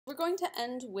We're going to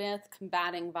end with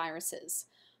combating viruses.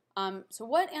 So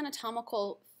what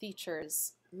anatomical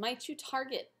features might you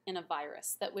target in a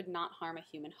virus that would not harm a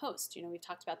human host? You know, we've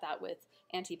talked about that with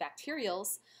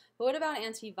antibacterials, but what about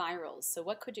antivirals? So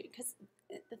what could you, because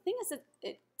the thing is that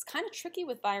it's kind of tricky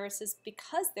with viruses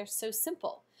because they're so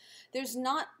simple. They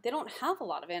don't have a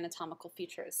lot of anatomical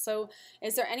features. So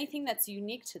is there anything that's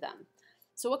unique to them?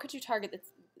 So what could you target that's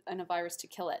in a virus to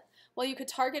kill it? Well, you could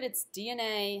target its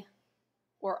DNA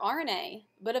or RNA,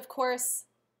 but of course,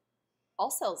 all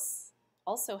cells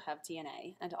also have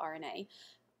DNA and RNA.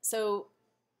 So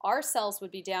our cells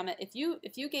would be damaged. If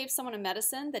you gave someone a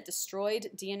medicine that destroyed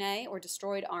DNA or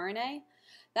destroyed RNA,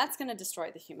 that's going to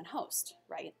destroy the human host,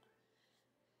 right?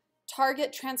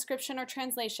 Target transcription or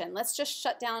translation. Let's just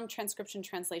shut down transcription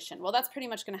translation. Well, that's pretty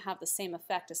much going to have the same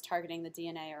effect as targeting the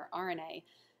DNA or RNA.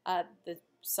 The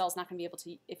cell's not going to be able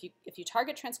to, if you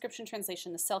target transcription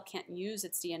translation, the cell can't use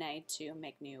its DNA to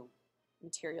make new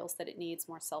materials that it needs,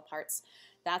 more cell parts.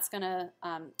 That's going to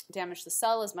damage the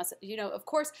cell as much, you know, of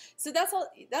course. So that's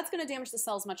going to damage the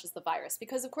cell as much as the virus,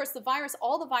 because of course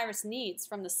all the virus needs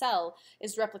from the cell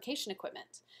is replication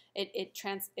equipment.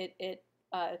 It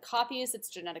copies its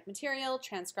genetic material,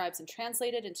 transcribes and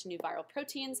translates it into new viral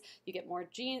proteins. You get more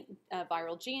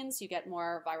viral genes, you get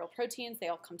more viral proteins, they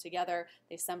all come together,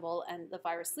 they assemble, and the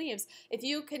virus leaves. If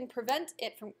you can prevent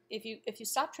it from, if you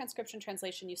stop transcription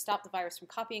translation, you stop the virus from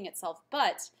copying itself,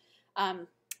 but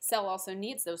cell also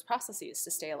needs those processes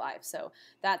to stay alive, so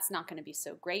that's not going to be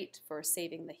so great for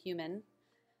saving the human.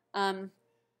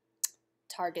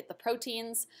 Target the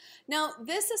proteins. Now,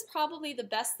 this is probably the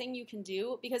best thing you can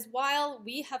do, because while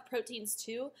we have proteins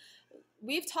too,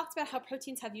 we've talked about how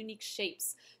proteins have unique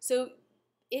shapes. So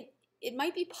it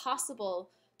might be possible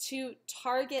to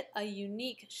target a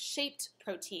unique shaped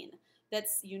protein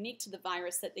that's unique to the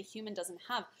virus that the human doesn't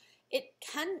have. It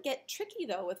can get tricky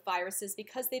though with viruses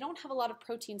because they don't have a lot of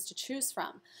proteins to choose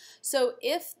from. So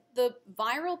if the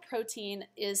viral protein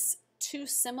is too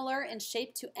similar in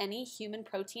shape to any human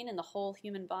protein in the whole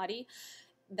human body,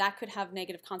 that could have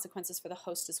negative consequences for the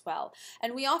host as well.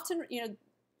 And we often, you know,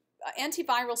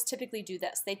 antivirals typically do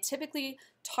this. They typically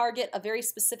target a very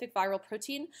specific viral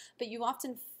protein, but you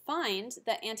often find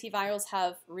that antivirals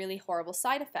have really horrible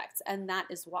side effects, and that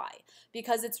is why.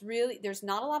 Because there's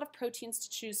not a lot of proteins to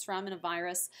choose from in a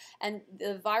virus, and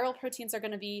the viral proteins are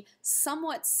going to be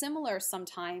somewhat similar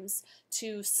sometimes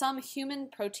to some human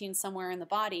protein somewhere in the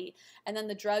body, and then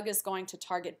the drug is going to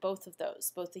target both of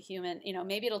those, both the human, you know,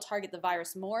 maybe it'll target the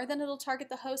virus more than it'll target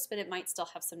the host, but it might still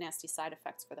have some nasty side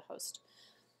effects for the host.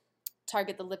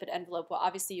 Target the lipid envelope. Well,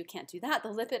 obviously you can't do that. The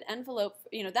lipid envelope,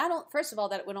 you know, first of all,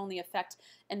 that would only affect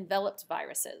enveloped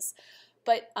viruses.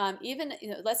 But even,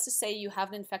 you know, let's just say you have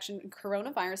an infection.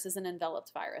 Coronavirus is an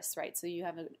enveloped virus, right? So you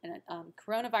have a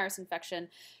coronavirus infection.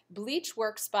 Bleach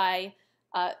works by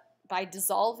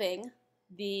dissolving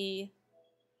the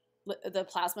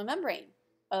plasma membrane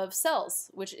of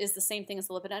cells, which is the same thing as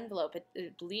the lipid envelope.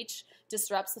 Bleach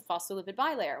disrupts the phospholipid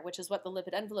bilayer, which is what the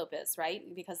lipid envelope is, right?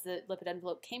 Because the lipid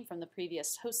envelope came from the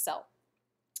previous host cell.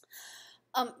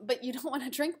 But you don't want to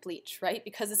drink bleach, right?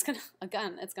 Because it's going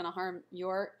to harm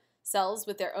your cells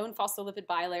with their own phospholipid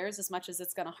bilayers as much as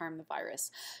it's going to harm the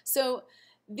virus. So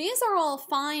these are all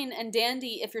fine and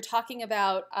dandy if you're talking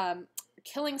about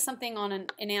killing something on an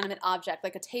inanimate object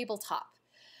like a tabletop.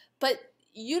 But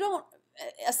you don't,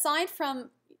 aside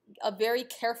from a very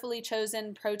carefully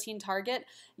chosen protein target,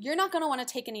 you're not going to want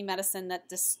to take any medicine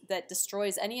that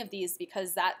destroys any of these,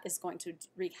 because that is going to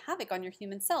wreak havoc on your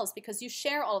human cells, because you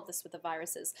share all of this with the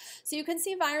viruses. So you can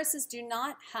see viruses do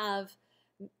not have,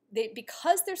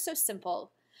 because they're so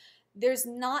simple, there's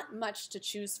not much to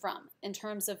choose from in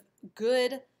terms of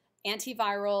good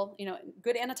antiviral, you know,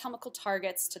 good anatomical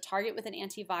targets to target with an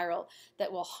antiviral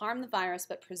that will harm the virus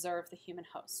but preserve the human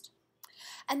host.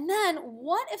 And then,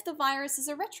 what if the virus is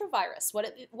a retrovirus? What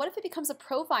if it becomes a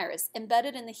provirus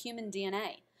embedded in the human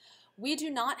DNA? We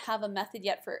do not have a method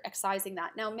yet for excising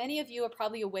that. Now, many of you are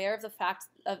probably aware of the fact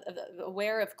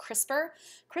aware of CRISPR.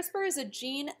 CRISPR is a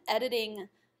gene editing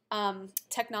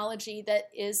technology that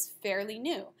is fairly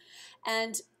new,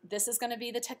 and this is going to be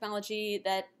the technology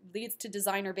that leads to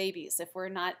designer babies if we're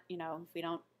not, you know, if we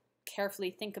don't carefully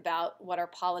think about what our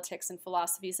politics and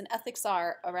philosophies and ethics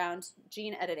are around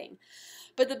gene editing.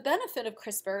 But the benefit of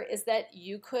CRISPR is that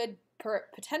you could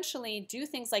potentially do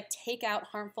things like take out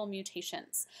harmful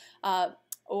mutations,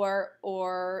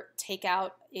 or take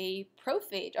out a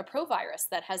provirus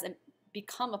that has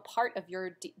become a part of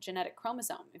your genetic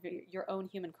chromosome, your own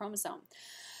human chromosome.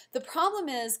 The problem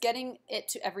is getting it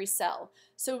to every cell.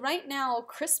 So right now,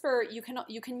 CRISPR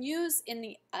you can use in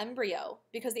the embryo,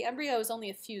 because the embryo is only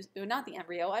a few, not the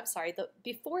embryo, I'm sorry,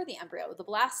 before the embryo, the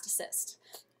blastocyst.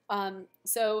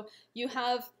 So you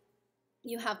have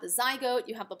the zygote,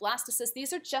 you have the blastocyst.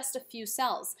 These are just a few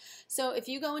cells. So if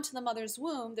you go into the mother's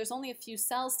womb, there's only a few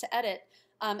cells to edit,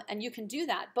 and you can do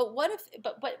that. But what if?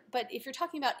 But if you're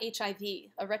talking about HIV,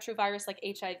 a retrovirus like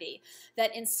HIV,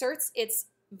 that inserts its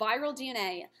viral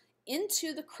DNA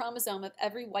into the chromosome of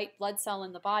every white blood cell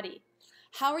in the body,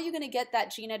 how are you going to get that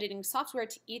gene editing software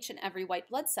to each and every white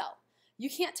blood cell?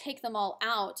 You can't take them all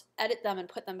out, edit them, and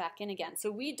put them back in again.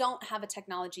 So we don't have a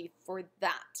technology for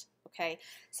that. Okay,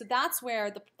 so that's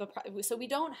where so we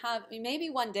don't have, maybe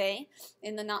one day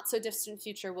in the not so distant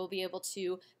future we'll be able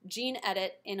to gene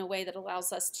edit in a way that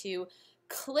allows us to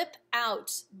clip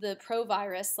out the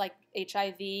provirus like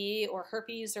HIV or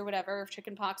herpes or whatever,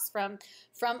 chickenpox,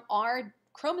 from our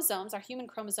chromosomes, our human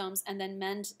chromosomes, and then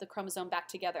mend the chromosome back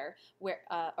together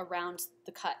around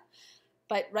the cut.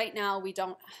 But right now we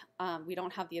don't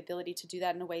have the ability to do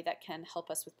that in a way that can help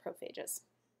us with prophages.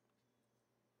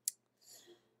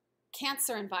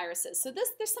 Cancer and viruses. So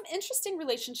there's some interesting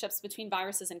relationships between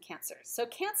viruses and cancer. So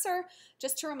cancer,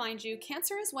 just to remind you,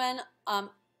 cancer is when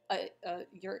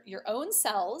your own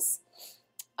cells,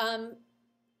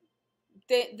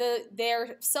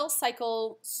 their cell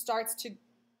cycle starts to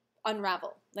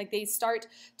unravel. Like they start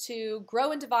to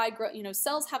grow and divide.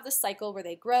 Cells have this cycle where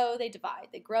they grow, they divide,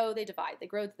 they grow, they divide, they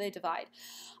grow, they divide.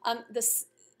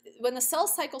 When the cell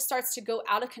cycle starts to go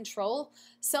out of control,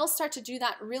 cells start to do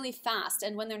that really fast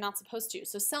and when they're not supposed to.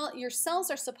 So your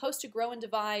cells are supposed to grow and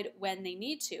divide when they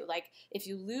need to, like if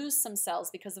you lose some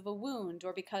cells because of a wound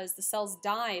or because the cells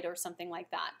died or something like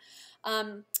that.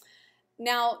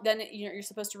 Now, then you're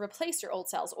supposed to replace your old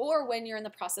cells, or when you're in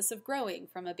the process of growing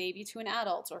from a baby to an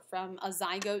adult or from a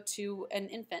zygote to an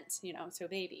infant, so a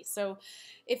baby. So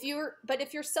if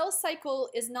your cell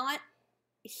cycle is not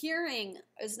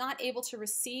able to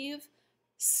receive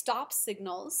stop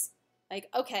signals, like,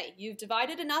 okay, you've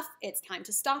divided enough, it's time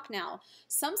to stop now.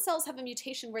 Some cells have a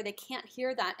mutation where they can't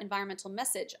hear that environmental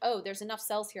message. Oh, there's enough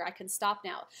cells here, I can stop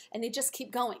now. And they just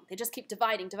keep going. They just keep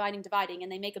dividing,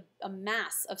 and they make a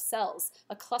mass of cells,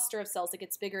 a cluster of cells that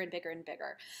gets bigger and bigger and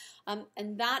bigger.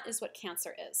 And that is what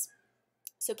cancer is.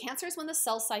 So cancer is when the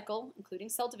cell cycle, including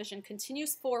cell division,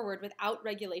 continues forward without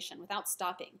regulation, without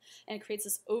stopping, and it creates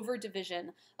this overdivision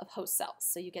of host cells.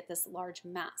 So you get this large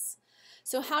mass.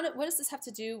 So what does this have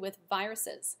to do with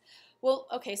viruses? Well,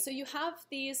 okay, so you have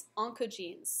these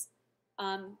oncogenes.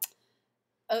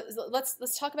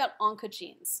 Let's talk about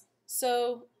oncogenes.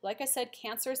 So, like I said,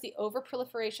 cancer is the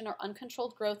overproliferation or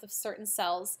uncontrolled growth of certain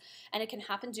cells, and it can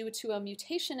happen due to a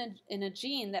mutation in a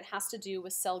gene that has to do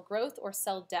with cell growth or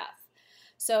cell death.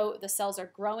 So the cells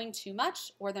are growing too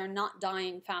much or they're not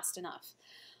dying fast enough.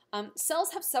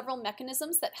 Cells have several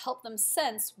mechanisms that help them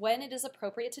sense when it is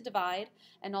appropriate to divide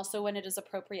and also when it is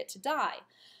appropriate to die.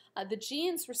 The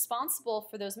genes responsible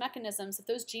for those mechanisms, if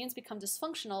those genes become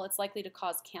dysfunctional, it's likely to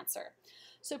cause cancer.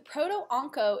 So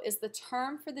proto-onco is the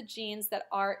term for the genes that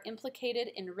are implicated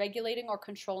in regulating or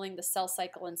controlling the cell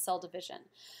cycle and cell division.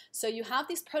 So you have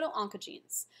these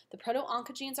proto-oncogenes. The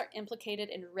proto-oncogenes are implicated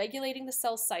in regulating the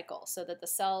cell cycle so that the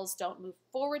cells don't move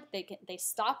forward. They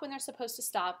stop when they're supposed to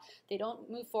stop. They don't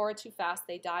move forward too fast.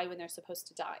 They die when they're supposed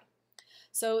to die.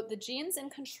 So the genes in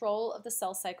control of the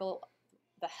cell cycle,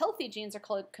 the healthy genes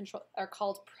are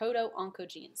called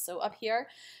proto-oncogenes. So up here,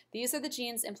 these are the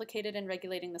genes implicated in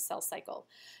regulating the cell cycle.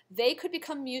 They could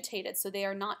become mutated, so they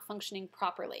are not functioning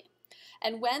properly.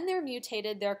 And when they're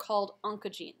mutated, they're called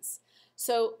oncogenes.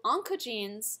 So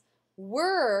oncogenes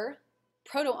were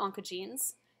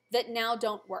proto-oncogenes that now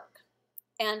don't work.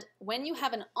 And when you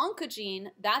have an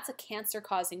oncogene, that's a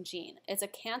cancer-causing gene. It's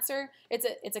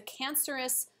a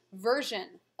cancerous version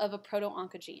of a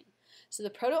proto-oncogene. So the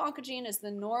proto-oncogene is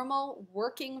the normal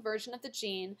working version of the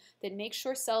gene that makes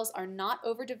sure cells are not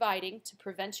overdividing to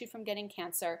prevent you from getting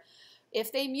cancer.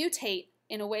 If they mutate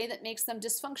in a way that makes them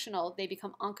dysfunctional, they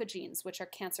become oncogenes, which are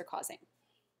cancer-causing.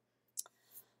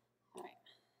 All right.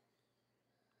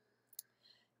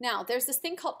 Now, there's this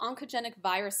thing called oncogenic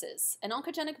viruses. An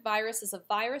oncogenic virus is a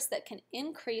virus that can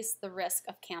increase the risk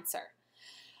of cancer.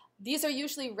 These are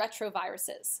usually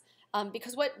retroviruses.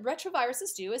 Because what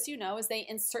retroviruses do, as you know, is they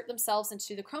insert themselves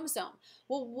into the chromosome.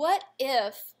 Well, what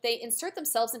if they insert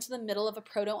themselves into the middle of a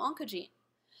proto-oncogene?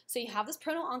 So you have this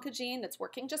proto-oncogene that's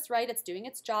working just right, it's doing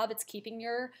its job, it's keeping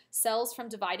your cells from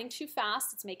dividing too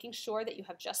fast, it's making sure that you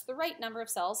have just the right number of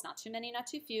cells, not too many, not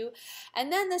too few,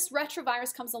 and then this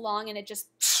retrovirus comes along and it just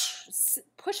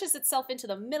pushes itself into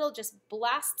the middle, just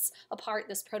blasts apart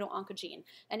this proto-oncogene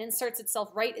and inserts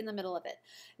itself right in the middle of it.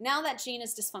 Now that gene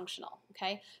is dysfunctional,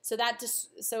 okay? So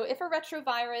if a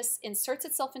retrovirus inserts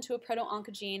itself into a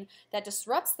proto-oncogene, that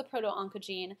disrupts the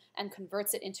proto-oncogene and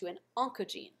converts it into an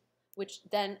oncogene, which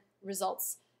then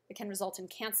it can result in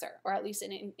cancer, or at least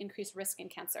an increased risk in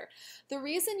cancer. The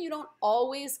reason you don't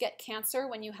always get cancer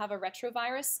when you have a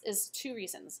retrovirus is two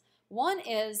reasons. One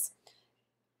is,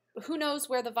 who knows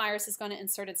where the virus is going to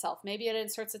insert itself. Maybe it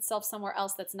inserts itself somewhere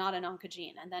else that's not an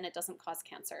oncogene, and then it doesn't cause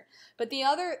cancer. But the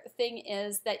other thing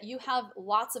is that you have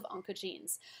lots of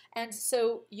oncogenes. And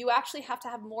so you actually have to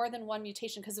have more than one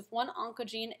mutation, because if one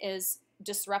oncogene is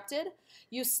disrupted,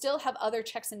 you still have other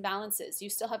checks and balances. You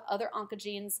still have other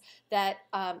oncogenes that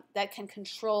can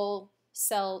control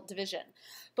cell division.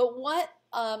 But what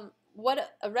a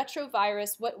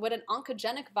retrovirus, what an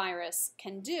oncogenic virus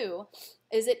can do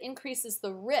is it increases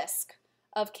the risk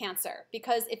of cancer.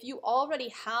 Because if you already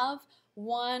have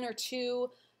one or two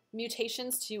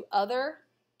mutations to other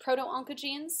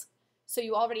proto-oncogenes, so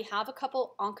you already have a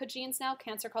couple oncogenes now,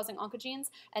 cancer-causing oncogenes,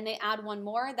 and they add one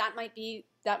more, that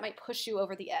might push you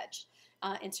over the edge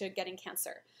into getting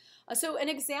cancer. So an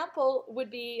example would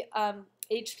be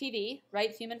HPV,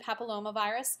 right? Human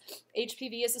papillomavirus.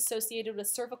 HPV is associated with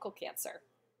cervical cancer,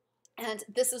 and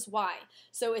this is why.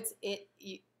 So it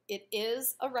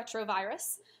is a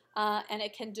retrovirus, and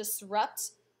it can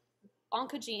disrupt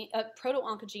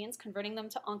proto-oncogenes, converting them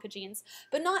to oncogenes,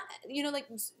 but not,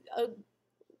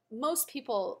 most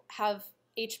people have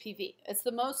HPV. It's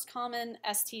the most common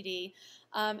STD.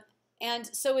 And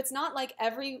so it's not like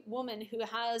every woman who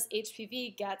has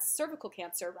HPV gets cervical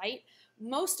cancer, right?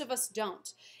 Most of us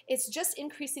don't. It's just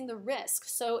increasing the risk.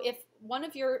 So if one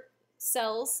of your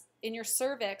cells in your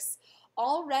cervix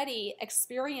already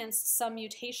experienced some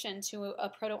mutation to a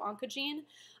proto-oncogene,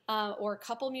 or a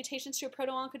couple mutations to a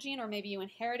proto-oncogene, or maybe you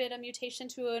inherited a mutation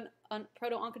to a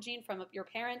proto-oncogene from your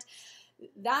parent,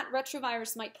 that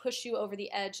retrovirus might push you over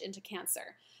the edge into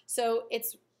cancer. So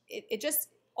it just,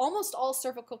 almost all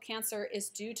cervical cancer is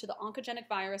due to the oncogenic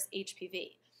virus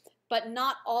HPV, but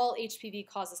not all HPV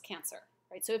causes cancer,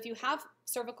 right? So if you have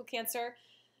cervical cancer,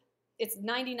 it's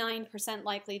 99%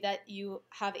 likely that you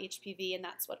have HPV and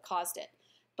that's what caused it.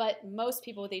 But most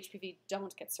people with HPV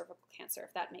don't get cervical cancer,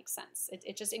 if that makes sense.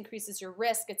 It just increases your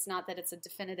risk. It's not that it's a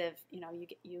definitive,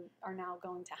 you are now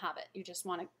going to have it. You just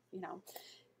want to,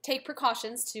 take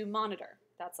precautions to monitor.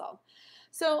 That's all.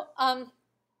 So, all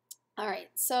right.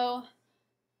 So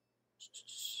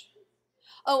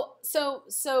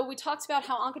we talked about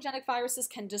how oncogenic viruses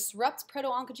can disrupt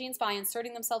proto-oncogenes by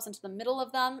inserting themselves into the middle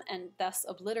of them and thus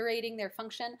obliterating their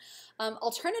function.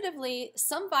 Alternatively,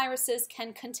 some viruses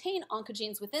can contain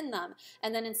oncogenes within them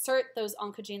and then insert those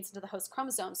oncogenes into the host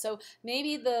chromosome. So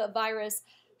maybe the virus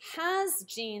has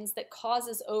genes that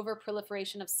causes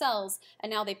overproliferation of cells,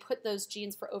 and now they put those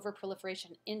genes for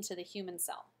overproliferation into the human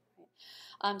cell.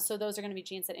 So those are going to be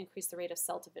genes that increase the rate of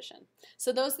cell division.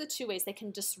 So those are the two ways. They can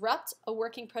disrupt a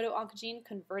working proto-oncogene,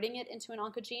 converting it into an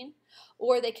oncogene,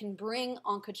 or they can bring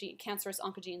cancerous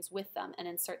oncogenes with them and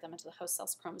insert them into the host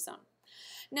cell's chromosome.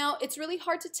 Now, it's really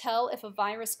hard to tell if a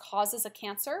virus causes a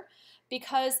cancer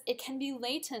because it can be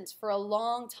latent for a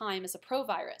long time as a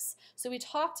provirus. So we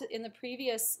talked in the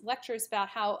previous lectures about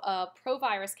how a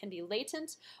provirus can be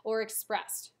latent or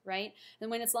expressed, right? And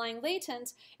when it's lying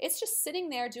latent, it's just sitting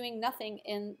there doing nothing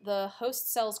in the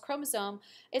host cell's chromosome.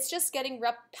 It's just getting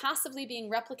passively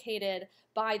being replicated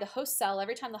by the host cell.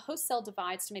 Every time the host cell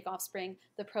divides to make offspring,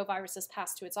 the provirus is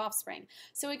passed to its offspring.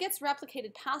 So it gets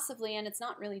replicated passively, and it's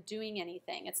not really doing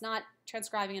anything. It's not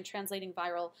transcribing and translating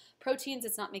viral proteins.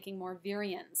 It's not making more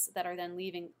virions that are then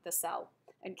leaving the cell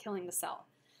and killing the cell.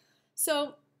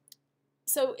 So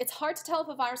it's hard to tell if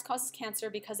a virus causes cancer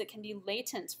because it can be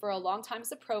latent for a long time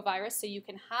as a provirus, so you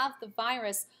can have the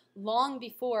virus long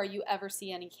before you ever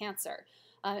see any cancer.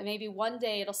 Maybe one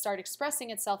day it'll start expressing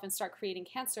itself and start creating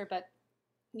cancer, but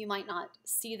you might not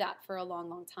see that for a long,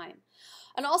 long time.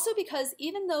 And also because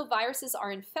even though viruses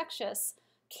are infectious,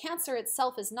 cancer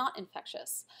itself is not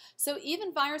infectious. So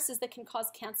even viruses that can cause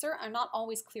cancer are not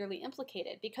always clearly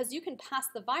implicated because you can pass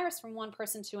the virus from one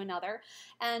person to another,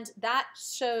 and that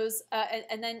shows,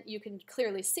 and then you can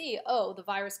clearly see, oh, the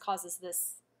virus causes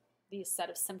these set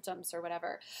of symptoms or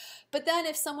whatever. But then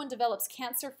if someone develops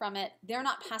cancer from it, they're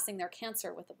not passing their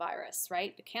cancer with the virus,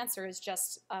 right? The cancer is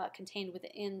just contained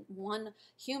within one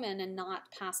human and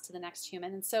not passed to the next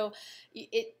human. And so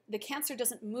the cancer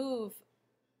doesn't move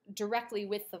directly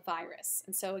with the virus.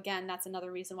 And so again, that's another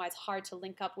reason why it's hard to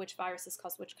link up which viruses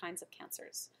cause which kinds of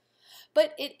cancers.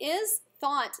 But it is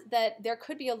thought that there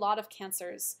could be a lot of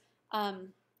cancers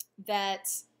that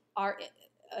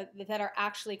that are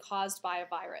actually caused by a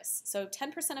virus. So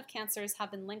 10% of cancers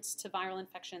have been linked to viral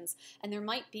infections, and there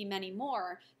might be many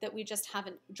more that we just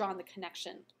haven't drawn the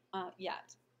connection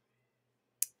yet.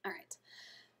 All right.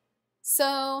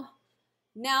 So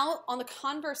now on the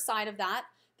converse side of that,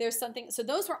 there's something, so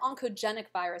those were oncogenic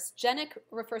virus. Genic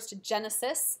refers to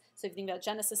Genesis. So if you think about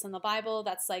Genesis in the Bible,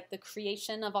 that's like the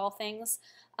creation of all things.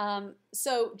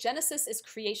 So Genesis is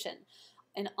creation.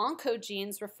 And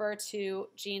oncogenes refer to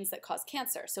genes that cause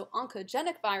cancer. So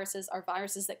oncogenic viruses are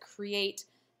viruses that create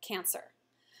cancer.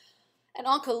 An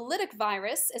oncolytic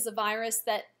virus is a virus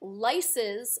that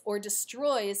lyses or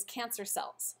destroys cancer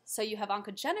cells. So you have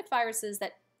oncogenic viruses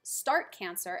that start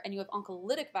cancer, and you have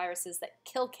oncolytic viruses that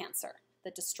kill cancer,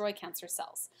 that destroy cancer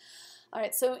cells. All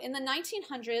right, so in the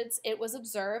 1900s, it was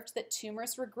observed that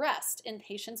tumors regressed in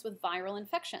patients with viral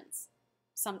infections.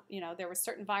 There were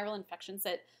certain viral infections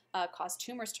that cause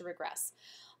tumors to regress.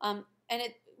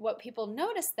 What people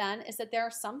noticed then is that there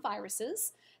are some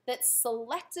viruses that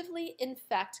selectively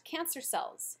infect cancer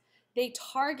cells. They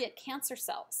target cancer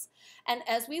cells. And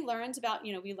as we learned about,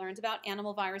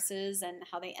 animal viruses and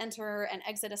how they enter and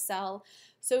exit a cell.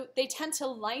 So they tend to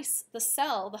lyse the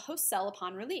cell, the host cell,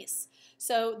 upon release.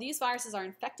 So these viruses are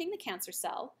infecting the cancer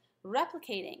cell,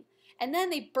 replicating, and then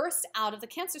they burst out of the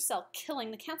cancer cell,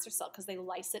 killing the cancer cell because they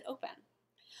lyse it open.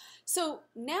 So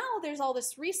now there's all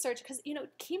this research because,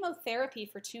 chemotherapy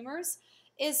for tumors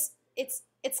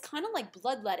it's kind of like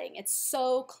bloodletting. It's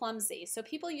so clumsy. So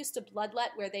people used to bloodlet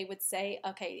where they would say,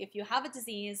 okay, if you have a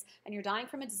disease and you're dying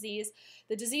from a disease,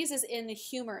 the disease is in the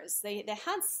humors. They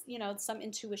had, some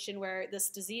intuition where this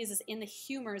disease is in the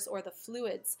humors or the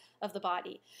fluids of the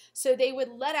body. So they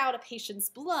would let out a patient's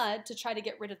blood to try to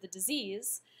get rid of the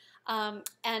disease,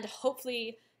 and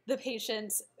hopefully the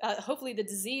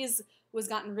disease was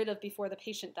gotten rid of before the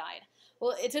patient died.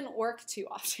 Well, it didn't work too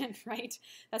often, right?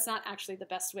 That's not actually the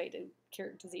best way to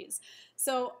cure disease.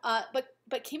 So,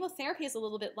 but chemotherapy is a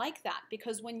little bit like that,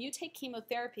 because when you take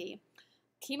chemotherapy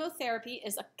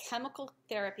is a chemical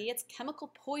therapy. It's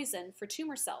chemical poison for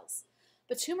tumor cells.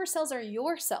 But tumor cells are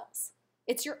your cells.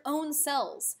 It's your own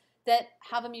cells that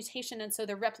have a mutation, and so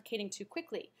they're replicating too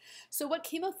quickly. So what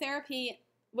chemotherapies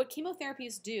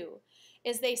do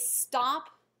is they stop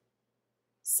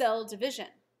cell division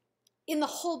in the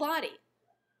whole body.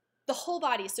 The whole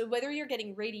body. So whether you're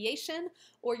getting radiation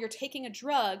or you're taking a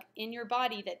drug in your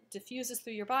body that diffuses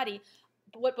through your body,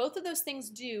 what both of those things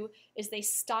do is they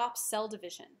stop cell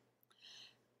division.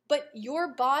 But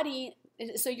your body,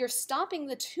 so you're stopping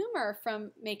the tumor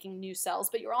from making new cells,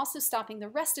 but you're also stopping the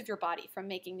rest of your body from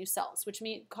making new cells, which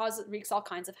wreaks all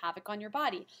kinds of havoc on your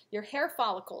body. Your hair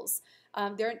follicles,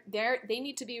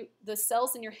 the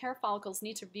cells in your hair follicles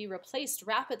need to be replaced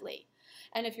rapidly.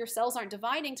 And if your cells aren't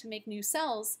dividing to make new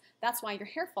cells, that's why your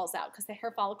hair falls out, because the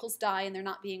hair follicles die and they're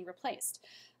not being replaced.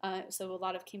 So a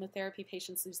lot of chemotherapy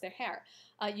patients lose their hair.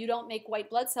 You don't make white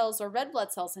blood cells or red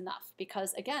blood cells enough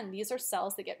because, again, these are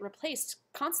cells that get replaced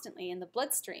constantly in the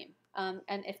bloodstream. And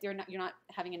if you're not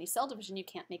having any cell division, you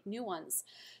can't make new ones.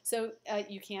 So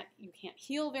you can't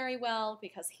heal very well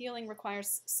because healing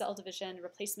requires cell division,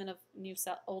 replacement of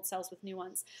old cells with new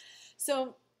ones.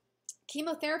 So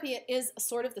chemotherapy is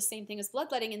sort of the same thing as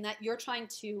bloodletting in that you're trying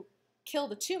to kill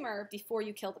the tumor before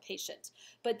you kill the patient.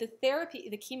 But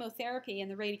the chemotherapy and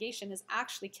the radiation is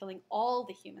actually killing all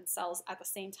the human cells at the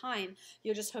same time.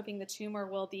 You're just hoping the tumor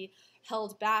will be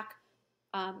held back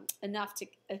enough to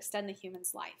extend the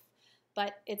human's life.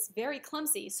 But it's very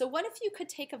clumsy. So what if you could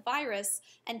take a virus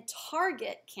and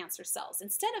target cancer cells?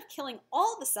 Instead of killing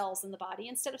all the cells in the body,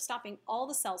 instead of stopping all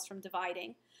the cells from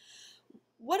dividing,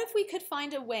 what if we could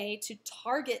find a way to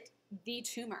target the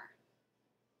tumor?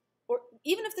 Or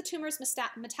even if the tumor is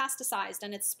metastasized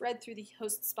and it's spread through the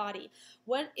host's body,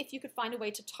 what if you could find a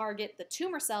way to target the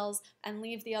tumor cells and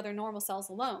leave the other normal cells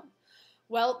alone?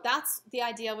 Well, that's the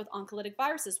idea with oncolytic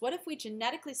viruses. What if we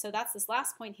so that's this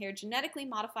last point here, genetically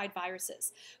modified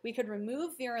viruses. We could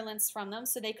remove virulence from them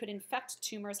so they could infect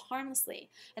tumors harmlessly.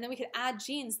 And then we could add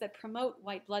genes that promote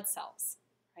white blood cells,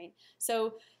 right?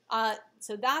 So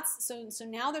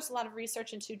now there's a lot of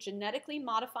research into genetically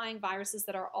modifying viruses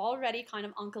that are already kind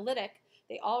of oncolytic.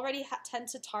 They already tend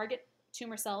to target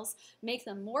tumor cells, make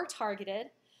them more targeted,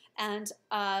 and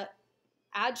add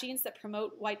genes that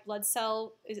promote white blood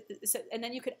cell. And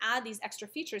then you could add these extra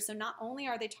features. So not only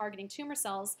are they targeting tumor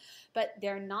cells, but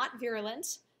they're not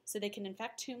virulent, so they can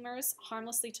infect tumors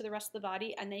harmlessly to the rest of the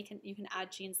body, and you can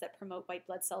add genes that promote white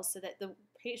blood cells so that the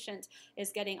patient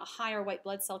is getting a higher white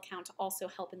blood cell count to also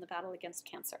help in the battle against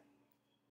cancer.